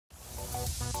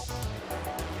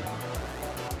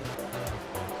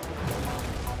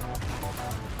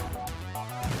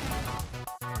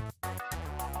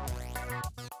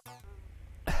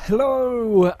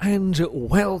Hello and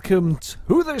welcome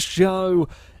to the show.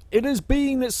 It has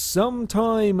been some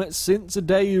time since a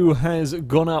Daewoo has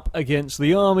gone up against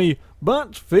the army,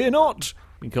 but fear not,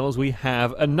 because we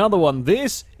have another one.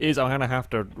 This is, I'm going to have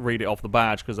to read it off the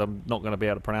badge because I'm not going to be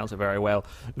able to pronounce it very well.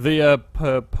 The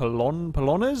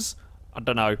polonez? I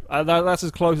don't know. That's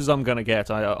as close as I'm going to get.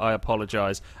 I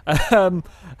apologise.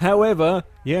 However,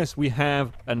 yes, we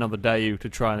have another Daewoo to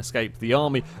try and escape the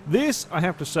army. This, I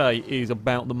have to say, is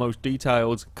about the most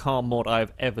detailed car mod I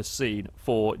have ever seen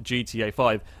for GTA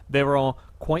 5. There are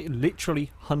quite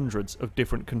literally hundreds of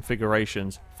different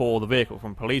configurations for the vehicle,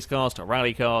 from police cars to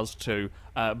rally cars to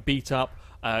beat up,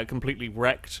 completely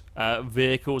wrecked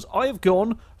vehicles. I have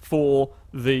gone for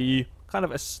the kind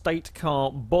of estate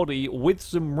car body with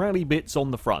some rally bits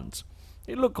on the front.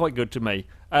 It looked quite good to me.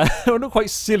 Not quite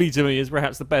silly to me is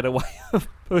perhaps the better way of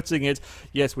putting it.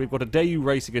 Yes, we've got a Daewoo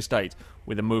Racing Estate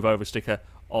with a move over sticker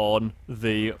on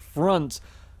the front.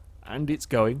 And it's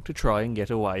going to try and get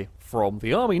away from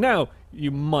the army. Now,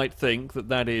 you might think that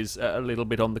that is a little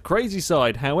bit on the crazy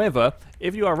side. However,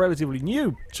 if you are relatively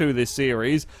new to this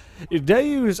series,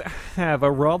 Daewoos have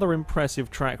a rather impressive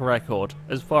track record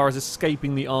as far as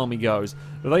escaping the army goes.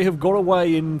 They have got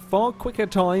away in far quicker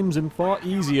times and far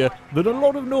easier than a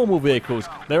lot of normal vehicles.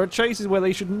 There are chases where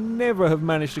they should never have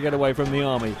managed to get away from the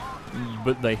army,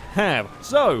 but they have.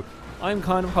 So, I'm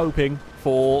kind of hoping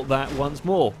for that once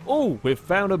more. Oh, we've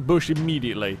found a bush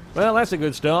immediately. Well, that's a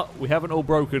good start. We haven't all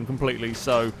broken completely,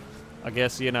 so I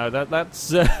guess, you know, that's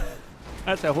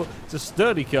that's helpful. It's a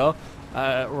sturdy car.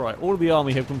 Right, all of the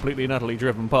army have completely and utterly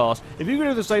driven past. If you could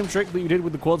do the same trick that you did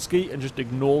with the quad ski and just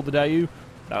ignore the Daewoo,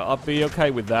 I'd be okay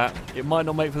with that. It might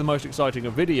not make for the most exciting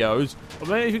of videos, but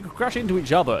maybe if you could crash into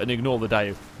each other and ignore the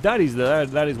Daewoo, that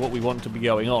is what we want to be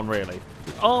going on, really.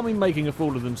 The army making a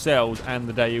fool of themselves and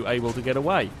the Daewoo able to get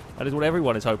away. That is what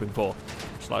everyone is hoping for.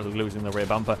 Slightly losing the rear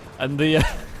bumper. And the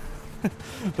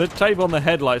the tape on the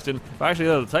headlights didn't... Actually,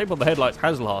 no, the tape on the headlights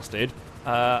has lasted.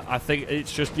 I think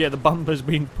it's just, yeah, the bumper's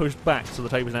been pushed back, so the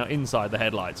tape is now inside the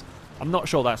headlights. I'm not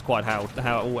sure that's quite how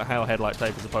headlight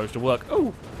tape is supposed to work.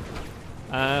 Oh!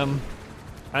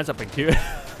 That's a big cute.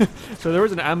 So there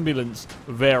is an ambulance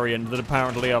variant that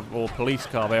apparently, or police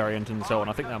car variant and so on.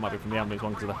 I think that might be from the ambulance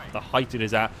one because of the height it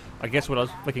is at. I guess when I was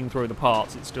flicking through the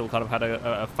parts, it still kind of had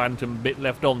a phantom bit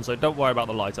left on, so don't worry about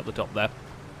the lights up the top there.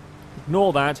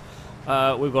 Ignore that.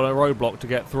 We've got a roadblock to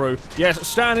get through. Yes,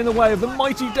 stand in the way of the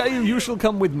mighty Daewoo. You shall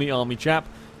come with me, army chap.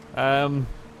 Yeah,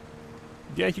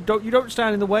 you don't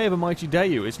stand in the way of a mighty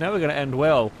Daewoo. It's never going to end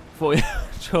well for you.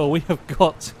 So we have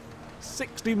got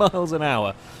 60 miles an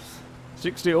hour.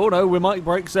 60, oh no, we might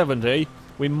break 70.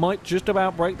 We might just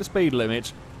about break the speed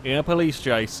limit in a police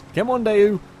chase. Come on,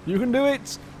 Daewoo, you can do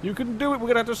it. You can do it.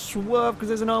 We're going to have to swerve because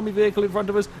there's an army vehicle in front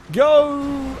of us.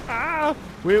 Go! Ah!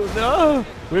 We've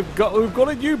got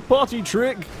a new party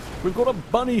trick. We've got a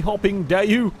bunny-hopping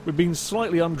Daewoo. We've been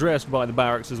slightly undressed by the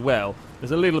barracks as well.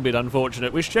 It's a little bit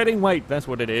unfortunate. We're shedding weight, that's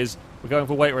what it is. We're going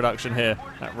for weight reduction here.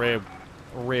 That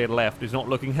rear left is not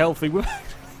looking healthy. We've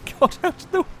got out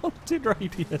of the wanted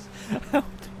radius. How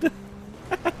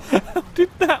did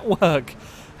that work?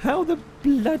 How the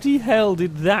bloody hell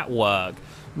did that work?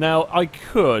 Now,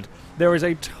 there is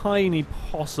a tiny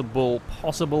possible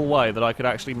way that I could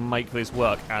actually make this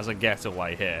work as a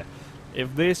getaway here.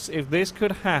 If this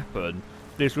could happen,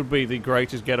 this would be the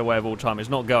greatest getaway of all time. It's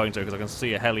not going to, because I can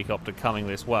see a helicopter coming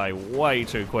this way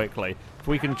too quickly. If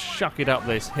we can chuck it up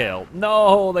this hill.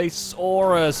 No, they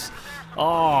saw us.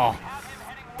 Oh,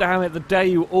 damn it, the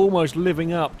Daewoo almost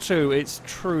living up to its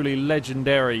truly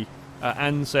legendary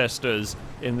ancestors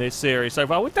in this series so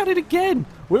far. We've done it again.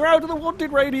 We're out of the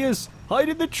wanted radius. Hide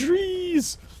in the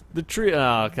trees.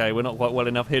 Okay, we're not quite well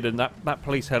enough hidden. That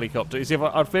police helicopter. You see,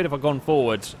 I'd feared if I'd gone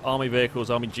forward, army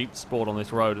vehicles, army jeeps spawn on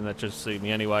this road and they'd just see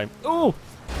me anyway. Oh,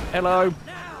 hello.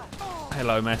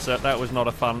 Hello, Messer. That was not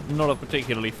a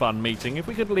particularly fun meeting. If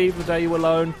we could leave the Daewoo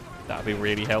alone, that'd be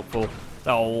really helpful.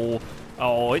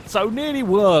 Oh, it so nearly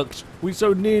worked. We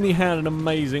so nearly had an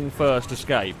amazing first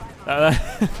escape.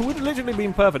 It would have literally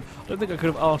been perfect. I don't think I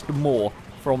could have asked more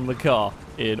from the car,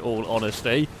 in all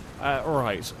honesty.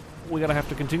 Right, we're going to have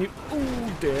to continue.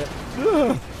 Oh, dear.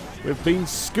 Ugh. We've been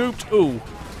scooped. Ooh.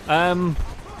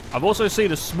 I've also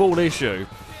seen a small issue.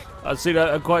 I've seen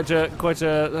quite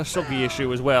a soggy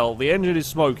issue as well. The engine is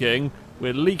smoking.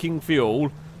 We're leaking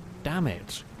fuel. Damn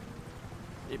it.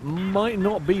 It might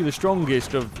not be the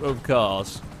strongest of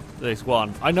cars, this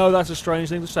one. I know that's a strange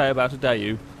thing to say about a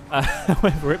Daewoo.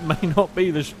 However, it may not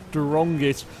be the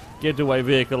strongest getaway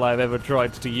vehicle I've ever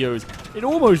tried to use. It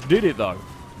almost did it, though.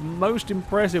 Most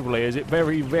impressively, as it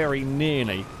very, very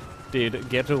nearly did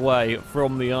get away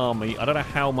from the army. I don't know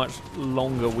how much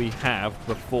longer we have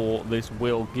before this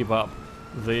will give up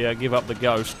the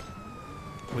ghost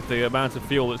with the amount of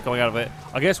fuel that's coming out of it.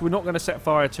 I guess we're not going to set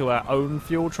fire to our own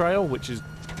fuel trail, which is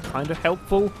kind of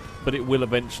helpful, but it will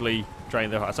eventually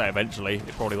drain the... I say eventually, it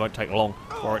probably won't take long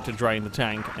for it to drain the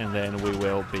tank, and then we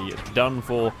will be done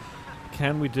for.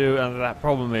 Can we do... And that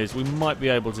problem is we might be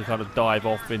able to kind of dive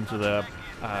off into the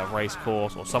race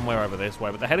course or somewhere over this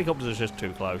way, but the helicopters are just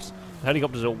too close. The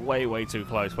helicopters are way, way too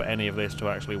close for any of this to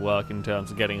actually work in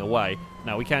terms of getting away.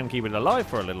 Now, we can keep it alive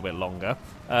for a little bit longer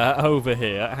over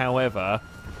here. However,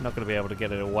 not going to be able to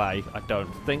get it away, I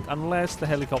don't think, unless the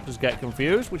helicopters get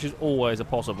confused, which is always a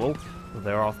possible.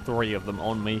 There are 3 of them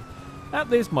on me at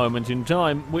this moment in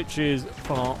time, which is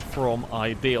far from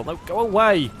ideal. No, go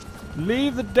away!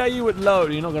 Leave the Daewoo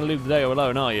alone. You're not going to leave the Daewoo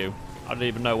alone, are you? I don't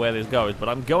even know where this goes, but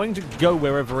I'm going to go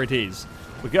wherever it is.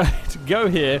 We're going to go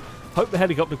here, hope the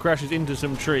helicopter crashes into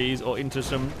some trees or into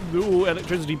some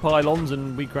electricity pylons,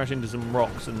 and we crash into some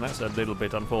rocks, and that's a little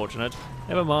bit unfortunate.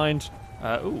 Never mind.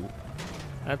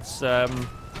 That's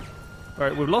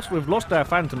right. We've lost our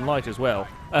phantom light as well.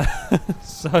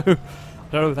 So,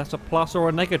 no, that's a plus or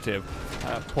a negative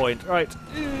point. Right,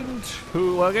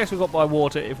 well, I guess we got by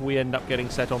water if we end up getting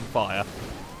set on fire.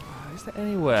 Is there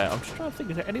anywhere? I'm just trying to think.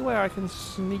 Is there anywhere I can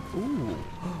sneak? Ooh,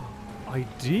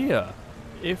 idea.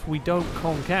 If we don't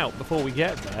conk out before we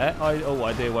get there,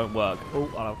 idea won't work.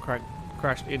 Oh, I've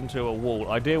crashed into a wall.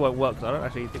 Idea won't work because I don't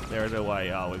actually think there is a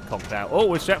way. Oh, we've conked out. Oh,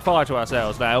 we've set fire to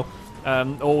ourselves now.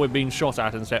 Or we've been shot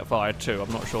at and set fire to.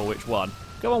 I'm not sure which one.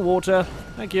 Come on, water.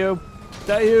 Thank you.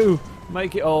 Daewoo,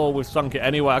 make it. Oh, we've sunk it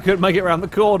anyway. I couldn't make it around the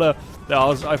corner.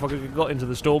 If I could have got into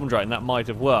the storm drain, that might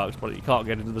have worked, but you can't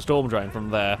get into the storm drain from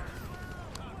there.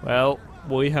 Well,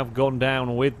 we have gone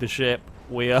down with the ship.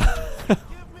 We are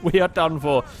we are done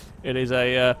for. It is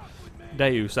a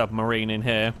Daewoo submarine in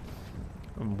here.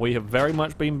 And we have very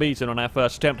much been beaten on our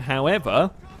first attempt. However,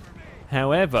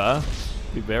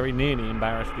 we very nearly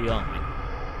embarrassed the army.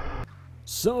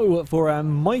 So, for our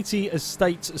mighty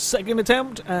estate's second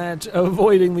attempt at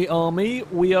avoiding the army,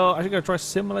 we are actually going to try a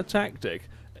similar tactic.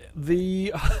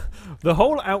 The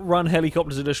whole outrun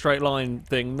helicopters in a straight line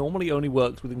thing normally only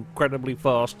works with incredibly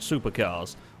fast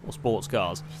supercars or sports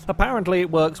cars. Apparently it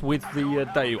works with the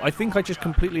Daewoo. I think I just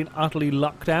completely and utterly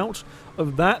lucked out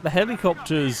of that. The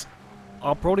helicopters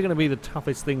are probably going to be the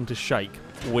toughest thing to shake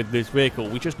with this vehicle.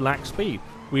 We just lack speed.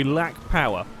 We lack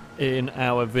power in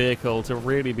our vehicle to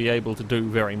really be able to do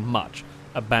very much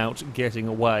about getting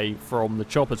away from the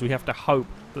choppers. We have to hope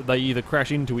that they either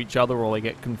crash into each other or they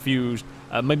get confused.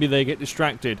 Maybe they get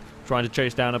distracted trying to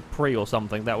chase down a Pre or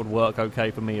something. That would work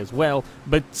okay for me as well.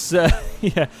 But,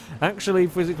 yeah, actually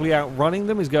physically outrunning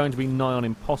them is going to be nigh on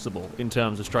impossible in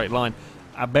terms of straight line.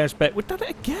 Our best bet... We've done it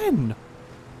again!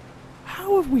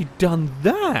 How have we done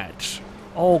that?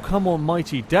 Oh, come on,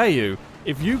 mighty Daewoo.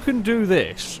 If you can do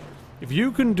this, we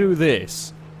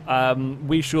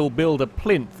shall build a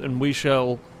plinth and we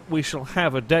shall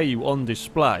have a Daewoo on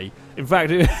display. In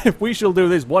fact, if we shall do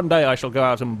this, one day I shall go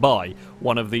out and buy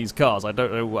one of these cars. I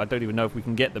don't even know if we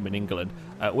can get them in England.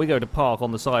 We go to park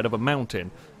on the side of a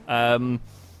mountain.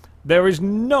 There is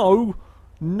no,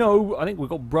 I think we've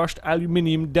got brushed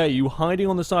aluminium Daewoo hiding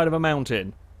on the side of a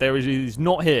mountain. He's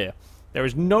not here. There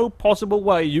is no possible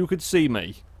way you could see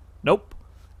me. Nope.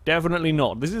 Definitely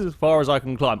not. This is as far as I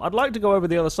can climb. I'd like to go over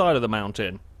the other side of the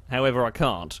mountain. However, I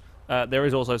can't. There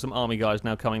is also some army guys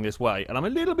now coming this way, and I'm a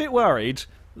little bit worried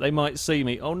they might see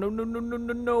me. Oh,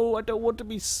 no, I don't want to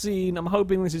be seen. I'm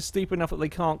hoping this is steep enough that they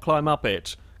can't climb up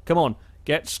it. Come on,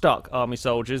 get stuck, army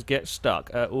soldiers, get stuck.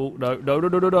 Oh, no,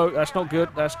 that's not good,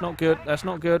 that's not good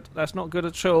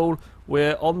at all.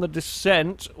 We're on the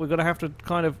descent. We're going to have to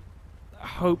kind of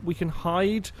hope we can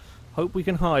hide.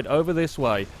 Over this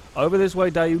way,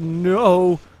 Daewoo.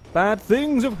 No, bad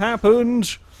things have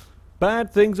happened.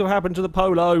 Bad things have happened to the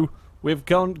Polo. We've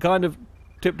kind of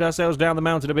tipped ourselves down the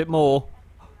mountain a bit more.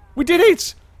 We did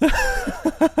it!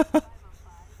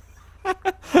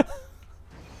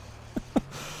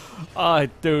 I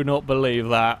do not believe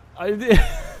that.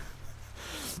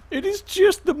 It is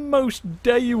just the most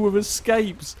Daewoo of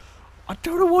escapes. I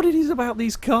don't know what it is about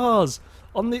these cars.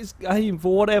 On this game,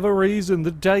 for whatever reason,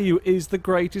 the Daewoo is the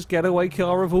greatest getaway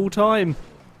car of all time.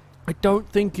 I don't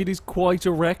think it is quite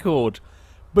a record,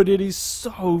 but it is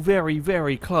so very,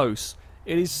 very close.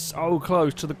 It is so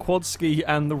close to the quad ski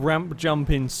and the ramp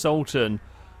jumping Sultan.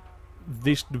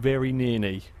 This very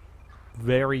nearly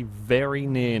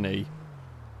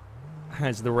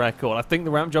has the record. I think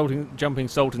the ramp jumping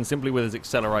Sultan simply with his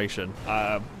acceleration.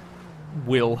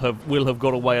 will have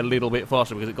got away a little bit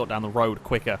faster because it got down the road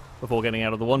quicker before getting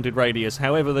out of the wanted radius.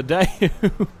 However, the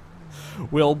Daewoo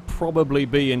will probably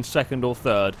be in second or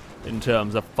third in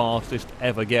terms of fastest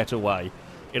ever getaway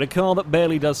in a car that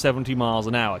barely does 70 miles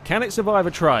an hour. Can it survive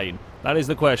a train? That is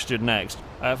the question next.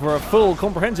 For a full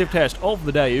comprehensive test of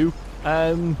the Daewoo,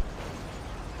 I mean,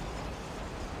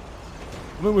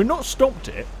 we've not stopped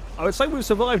it. I would say we've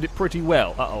survived it pretty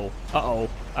well.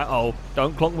 Uh-oh.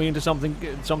 Don't clonk me into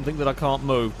something that I can't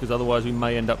move, because otherwise we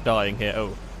may end up dying here.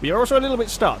 Oh, we are also a little bit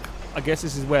stuck. I guess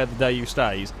this is where the Daewoo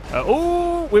stays.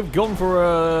 Oh, we've gone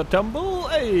for a tumble.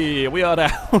 Hey, we are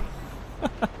down.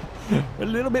 A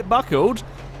little bit buckled.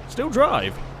 Still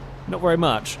drive. Not very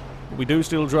much, but we do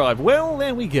still drive. Well,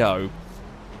 there we go.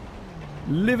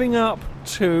 Living up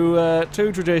to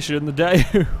tradition, the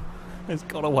Daewoo has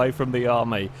got away from the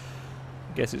army.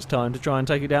 Guess it's time to try and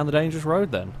take it down the dangerous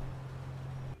road then.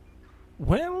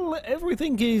 Well,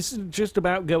 everything is just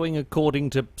about going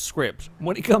according to script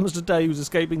when it comes to Daewoo's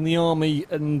escaping the army,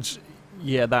 and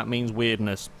yeah, that means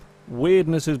weirdness.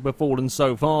 Weirdness has befallen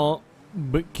so far,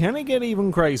 but can it get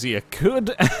even crazier?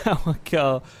 Could our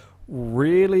car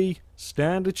really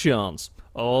stand a chance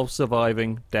of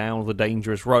surviving down the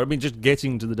dangerous road? I mean, just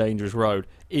getting to the dangerous road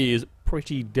is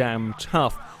pretty damn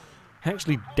tough.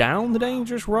 Actually, down the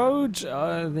dangerous road,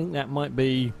 I think that might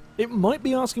be... It might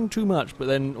be asking too much, but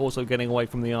then also getting away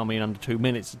from the army in under 2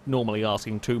 minutes is normally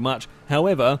asking too much.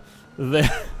 However, the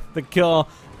car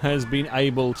has been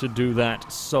able to do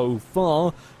that so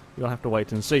far. You'll have to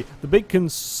wait and see. The big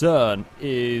concern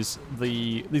is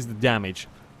the damage,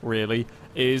 really,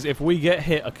 is if we get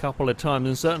hit a couple of times,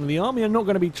 and certainly the army are not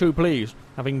going to be too pleased,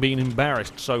 having been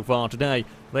embarrassed so far today.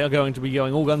 They are going to be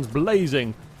going all guns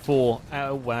blazing for...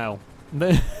 Oh, wow.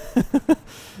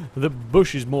 The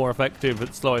bush is more effective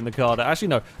at slowing the car down. Actually,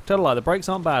 no, tell a lie, the brakes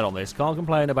aren't bad on this. Can't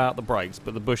complain about the brakes,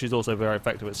 but the bush is also very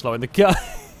effective at slowing the car.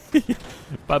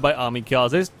 Bye-bye, army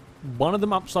cars. There's one of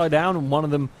them upside down, and one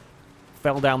of them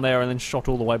fell down there and then shot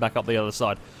all the way back up the other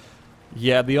side.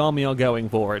 Yeah, the army are going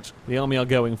for it. The army are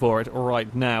going for it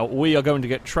right now. We are going to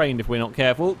get trained if we're not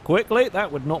careful. Quickly,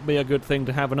 that would not be a good thing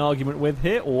to have an argument with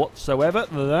here whatsoever.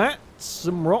 That's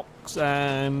some rocks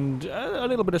and a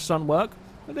little bit of sun work.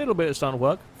 A little bit of sun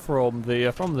work from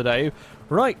the Daewoo.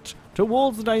 Right,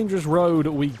 towards the dangerous road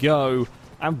we go.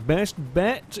 Our best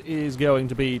bet is going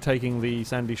to be taking the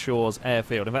Sandy Shores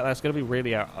airfield. In fact, that's going to be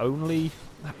really our only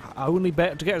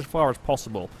bet to get as far as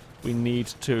possible. We need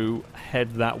to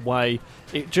head that way.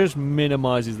 It just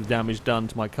minimises the damage done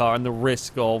to my car and the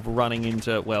risk of running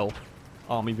into, well,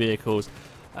 army vehicles.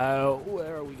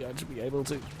 Where are we going to be able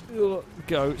to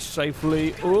go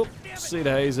safely? Oopsie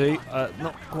daisy.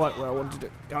 Not quite where I wanted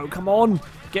to go. Come on,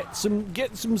 get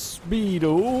some speed.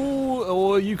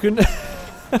 Or you can...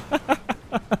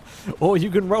 Or you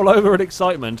can roll over in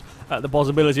excitement at the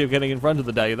possibility of getting in front of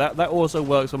the Daewoo. That also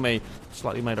works for me.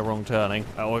 Slightly made a wrong turning.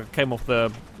 Or came off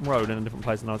the road in a different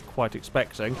place than I was quite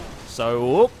expecting.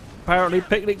 So, apparently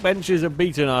picnic benches have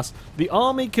beaten us. The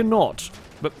army cannot,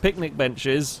 but picnic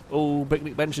benches... Oh,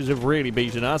 picnic benches have really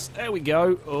beaten us. There we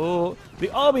go. Oh,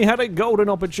 the army had a golden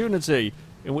opportunity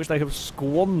in which they have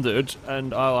squandered,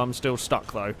 and oh, I'm still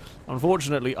stuck though.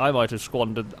 Unfortunately, I might have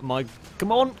squandered my...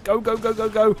 Come on, go, go, go, go,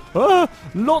 go. Ah,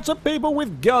 lots of people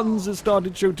with guns have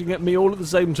started shooting at me all at the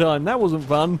same time. That wasn't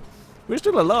fun. We're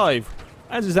still alive,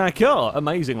 as is our car,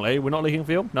 amazingly. We're not leaking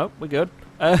fuel? No, we're good.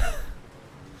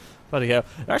 Bloody hell.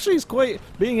 Actually, it's quite...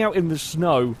 Being out in the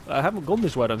snow, I haven't gone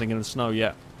this way, I don't think, in the snow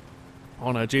yet.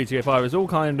 On a GTA 5, it's all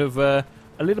kind of... a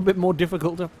little bit more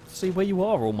difficult to see where you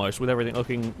are almost, with everything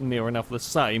looking near enough the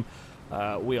same.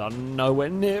 We are nowhere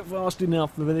near fast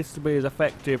enough for this to be as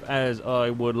effective as I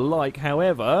would like.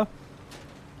 However,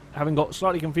 having got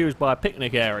slightly confused by a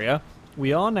picnic area,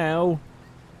 we are now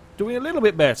doing a little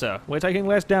bit better. We're taking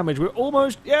less damage. We're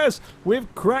almost... Yes!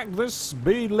 We've cracked the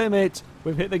speed limit.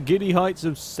 We've hit the giddy heights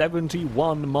of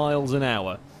 71 miles an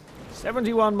hour.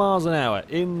 71 miles an hour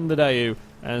in the Daewoo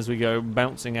as we go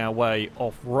bouncing our way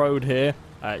off-road here.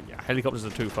 Helicopters are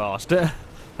too fast.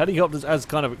 Helicopters, as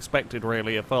kind of expected,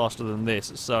 really, are faster than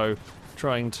this. So,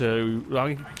 trying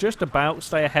to just about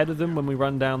stay ahead of them when we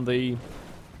run down the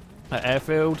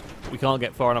airfield. We can't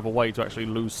get far enough away to actually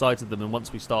lose sight of them. And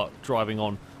once we start driving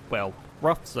on, well,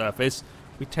 rough surface,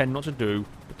 we tend not to do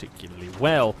particularly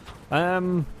well.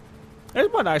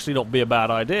 It might actually not be a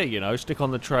bad idea, you know, stick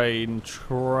on the train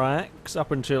tracks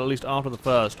up until at least after the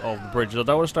first of the bridges. I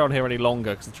don't want to stay on here any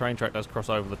longer because the train track does cross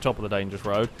over the top of the dangerous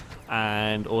road,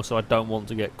 and also I don't want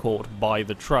to get caught by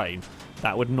the train.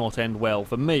 That would not end well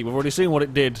for me. We've already seen what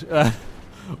it did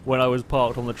when I was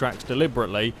parked on the tracks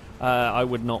deliberately. I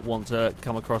would not want to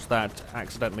come across that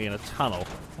accidentally in a tunnel.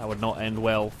 That would not end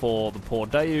well for the poor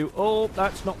Daewoo. Oh,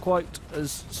 that's not quite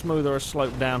as smooth a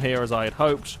slope down here as I had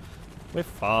hoped. We're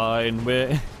fine.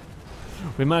 We're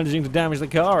managing to damage the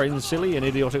car in silly and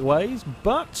idiotic ways,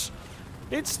 but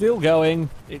it's still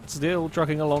going. It's still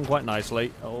trucking along quite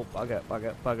nicely. Oh, bugger,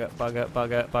 bugger, bugger, bugger,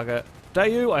 bugger, bugger.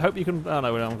 Daewoo, I hope you can... Oh,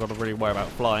 no, we don't got to really worry about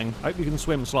flying. I hope you can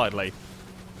swim slightly.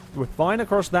 We're fine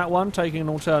across that one, taking an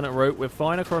alternate route. We're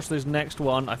fine across this next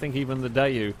one. I think even the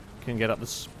Daewoo can get up the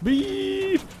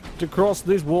speed to cross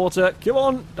this water. Come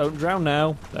on, don't drown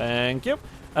now. Thank you.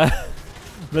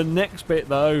 The next bit,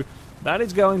 though, that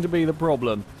is going to be the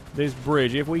problem. This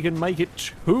bridge, if we can make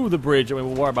it to the bridge, I mean,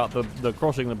 we'll worry about the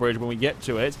crossing the bridge when we get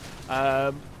to it.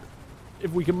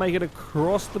 If we can make it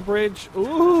across the bridge,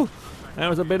 ooh, that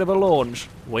was a bit of a launch.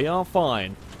 We are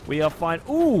fine. We are fine.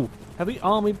 Ooh, have the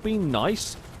army been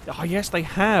nice? Oh, yes, they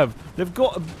have. They've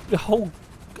got a whole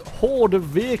horde of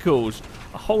vehicles.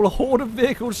 A whole horde of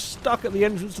vehicles stuck at the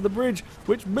entrance to the bridge,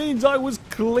 which means I was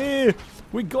clear.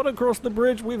 We got across the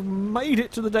bridge. We've made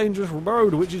it to the dangerous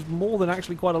road, which is more than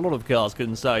actually quite a lot of cars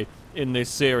can say in this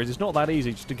series. It's not that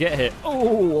easy just to get here.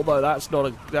 Oh, although that's not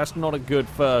a good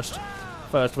first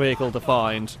vehicle to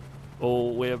find.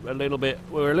 Oh, we're a little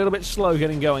bit slow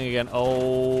getting going again.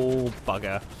 Oh,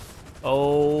 bugger.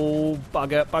 Oh,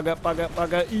 bugger, bugger, bugger,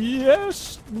 bugger.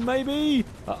 Yes, maybe.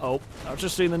 Uh-oh. I've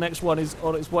just seen the next one is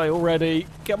on its way already.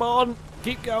 Come on.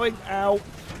 Keep going. Ow.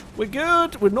 We're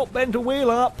good. We're not bent a wheel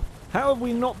up. How have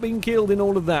we not been killed in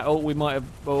all of that? Oh, we might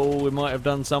have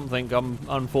done something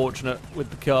unfortunate with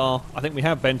the car. I think we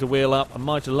have bent a wheel up. I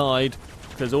might have lied,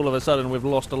 because all of a sudden we've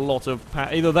lost a lot of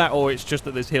either that, or it's just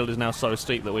that this hill is now so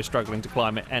steep that we're struggling to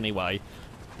climb it anyway.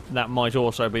 That might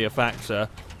also be a factor.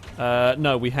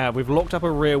 No, we've locked up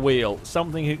a rear wheel.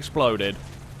 Something exploded.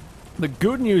 The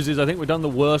good news is I think we've done the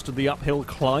worst of the uphill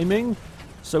climbing,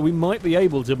 so we might be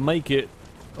able to make it,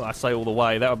 well, I say all the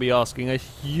way, that would be asking a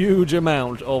huge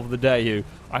amount of the Daewoo.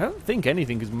 I don't think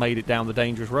anything has made it down the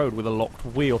dangerous road with a locked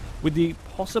wheel, with the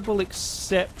possible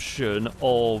exception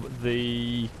of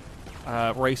the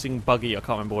racing buggy. I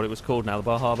can't remember what it was called now, the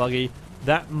Baja buggy.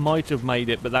 That might have made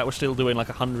it, but that was still doing like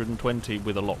 120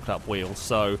 with a locked up wheel,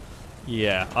 so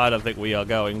yeah, I don't think we are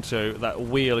going to. That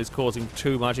wheel is causing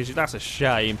too much issue. That's a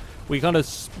shame. We kind of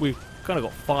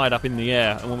got fired up in the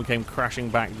air, and when we came crashing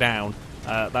back down,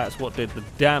 that's what did the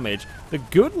damage. The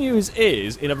good news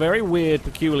is, in a very weird,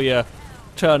 peculiar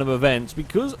turn of events,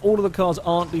 because all of the cars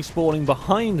aren't despawning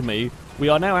behind me, we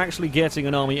are now actually getting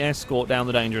an army escort down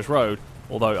the dangerous road.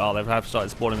 Although, they have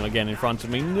started spawning them again in front of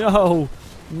me. No!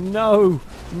 No!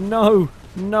 No!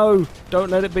 No! Don't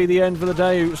let it be the end for the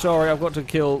day. Sorry, I've got to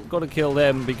kill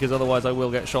them, because otherwise I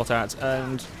will get shot at.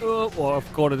 And, well,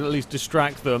 I've got to at least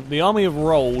distract them. The army have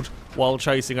rolled while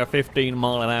chasing a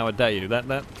 15-mile-an-hour Daewoo.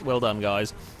 That, well done,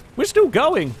 guys. We're still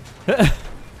going!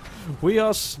 We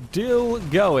are still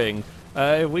going.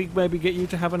 If we maybe get you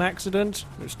to have an accident,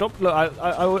 stop. Look,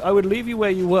 I would leave you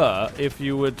where you were if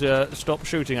you would stop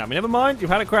shooting at me. Never mind, you've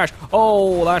had a crash.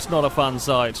 Oh, that's not a fun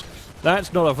sight.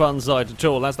 That's not a fun sight at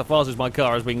all. That's the fastest my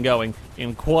car has been going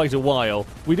in quite a while.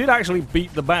 We did actually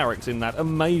beat the barracks in that,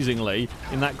 amazingly,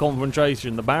 in that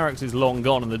confrontation. The barracks is long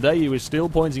gone and the Daewoo is still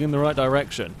pointing in the right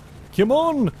direction. Come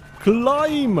on,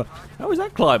 climb! How is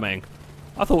that climbing?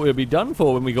 I thought we would be done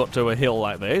for when we got to a hill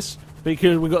like this,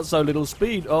 because we got so little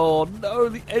speed. Oh no,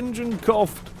 the engine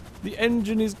coughed. The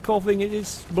engine is coughing, it is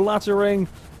spluttering.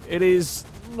 It is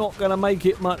not going to make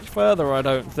it much further, I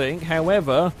don't think.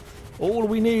 However, all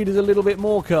we need is a little bit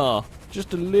more car.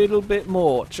 Just a little bit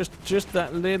more. Just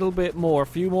that little bit more. A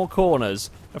few more corners.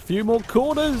 A few more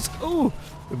corners! Ooh!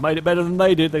 We've made it better than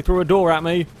they did. They threw a door at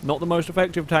me. Not the most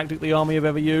effective tactic the army have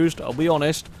ever used, I'll be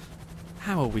honest.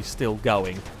 How are we still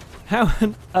going? How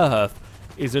on earth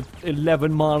is an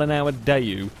 11-mile-an-hour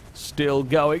Daewoo still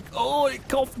going? Oh, it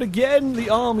coughed again! The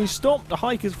army stopped. The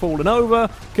hiker's fallen over.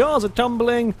 Cars are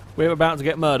tumbling. We're about to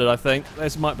get murdered, I think.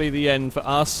 This might be the end for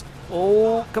us.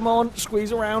 Oh, come on,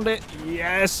 squeeze around it.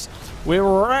 Yes, we're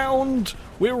round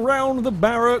the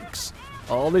barracks.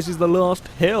 Oh, this is the last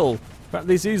hill. In fact,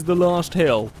 this is the last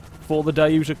hill for the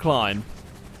Daewoo to climb.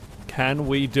 Can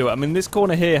we do it? I mean, this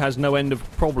corner here has no end of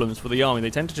problems for the army. They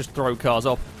tend to just throw cars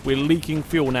off. We're leaking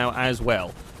fuel now as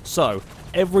well. So,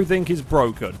 everything is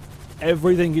broken.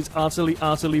 Everything is utterly,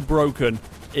 utterly broken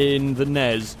in the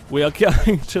Nez. We are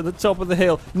going to the top of the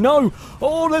hill. No!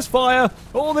 Oh, there's fire!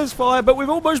 Oh, there's fire, but we've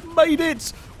almost made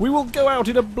it! We will go out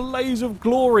in a blaze of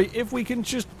glory. If we can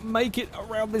just make it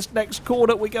around this next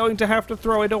corner, we're going to have to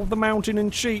throw it off the mountain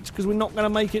in sheets, because we're not going to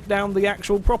make it down the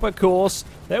actual proper course.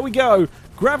 There we go.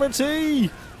 Gravity!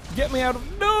 Get me out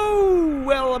of... No!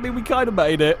 Well, I mean, we kind of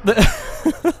made it.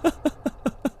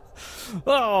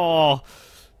 Oh,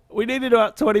 we needed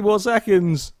about 20 more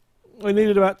seconds. We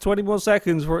needed about 20 more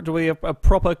seconds for it to be a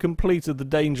proper complete of the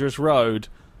dangerous road.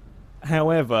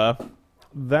 However,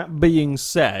 that being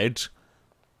said,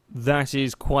 that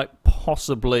is quite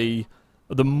possibly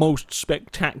the most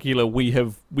spectacular we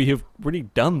have really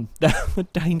done down the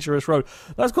dangerous road.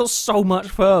 That's got so much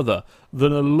further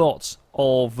than a lot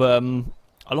of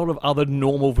other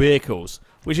normal vehicles,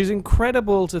 which is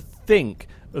incredible to think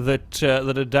that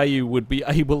that a Daewoo would be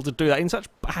able to do that in such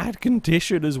bad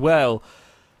condition as well.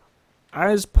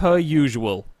 As per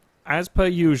usual,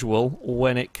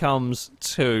 when it comes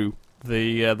to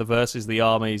the versus the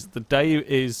armies, the Daewoo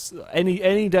is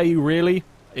any Daewoo really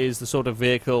is the sort of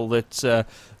vehicle that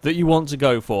that you want to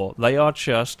go for. They are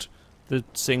just the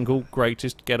single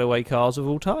greatest getaway cars of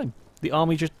all time. The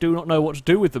army just do not know what to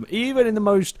do with them. Even in the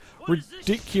most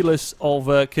ridiculous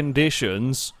of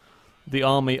conditions, the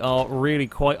army are really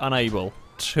quite unable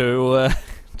to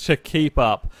to keep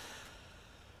up.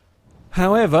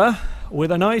 However,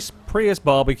 with a nice Prius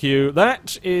barbecue,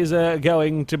 that is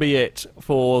going to be it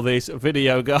for this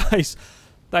video, guys.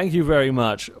 Thank you very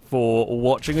much for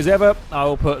watching. As ever, I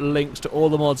will put links to all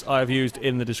the mods I've used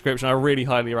in the description. I really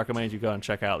highly recommend you go and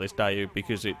check out this Daewoo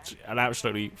because it's an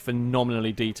absolutely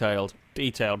phenomenally detailed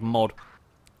mod.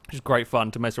 It's great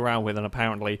fun to mess around with and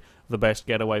apparently the best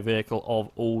getaway vehicle of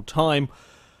all time.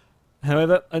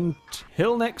 However,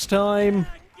 until next time,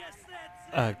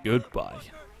 goodbye.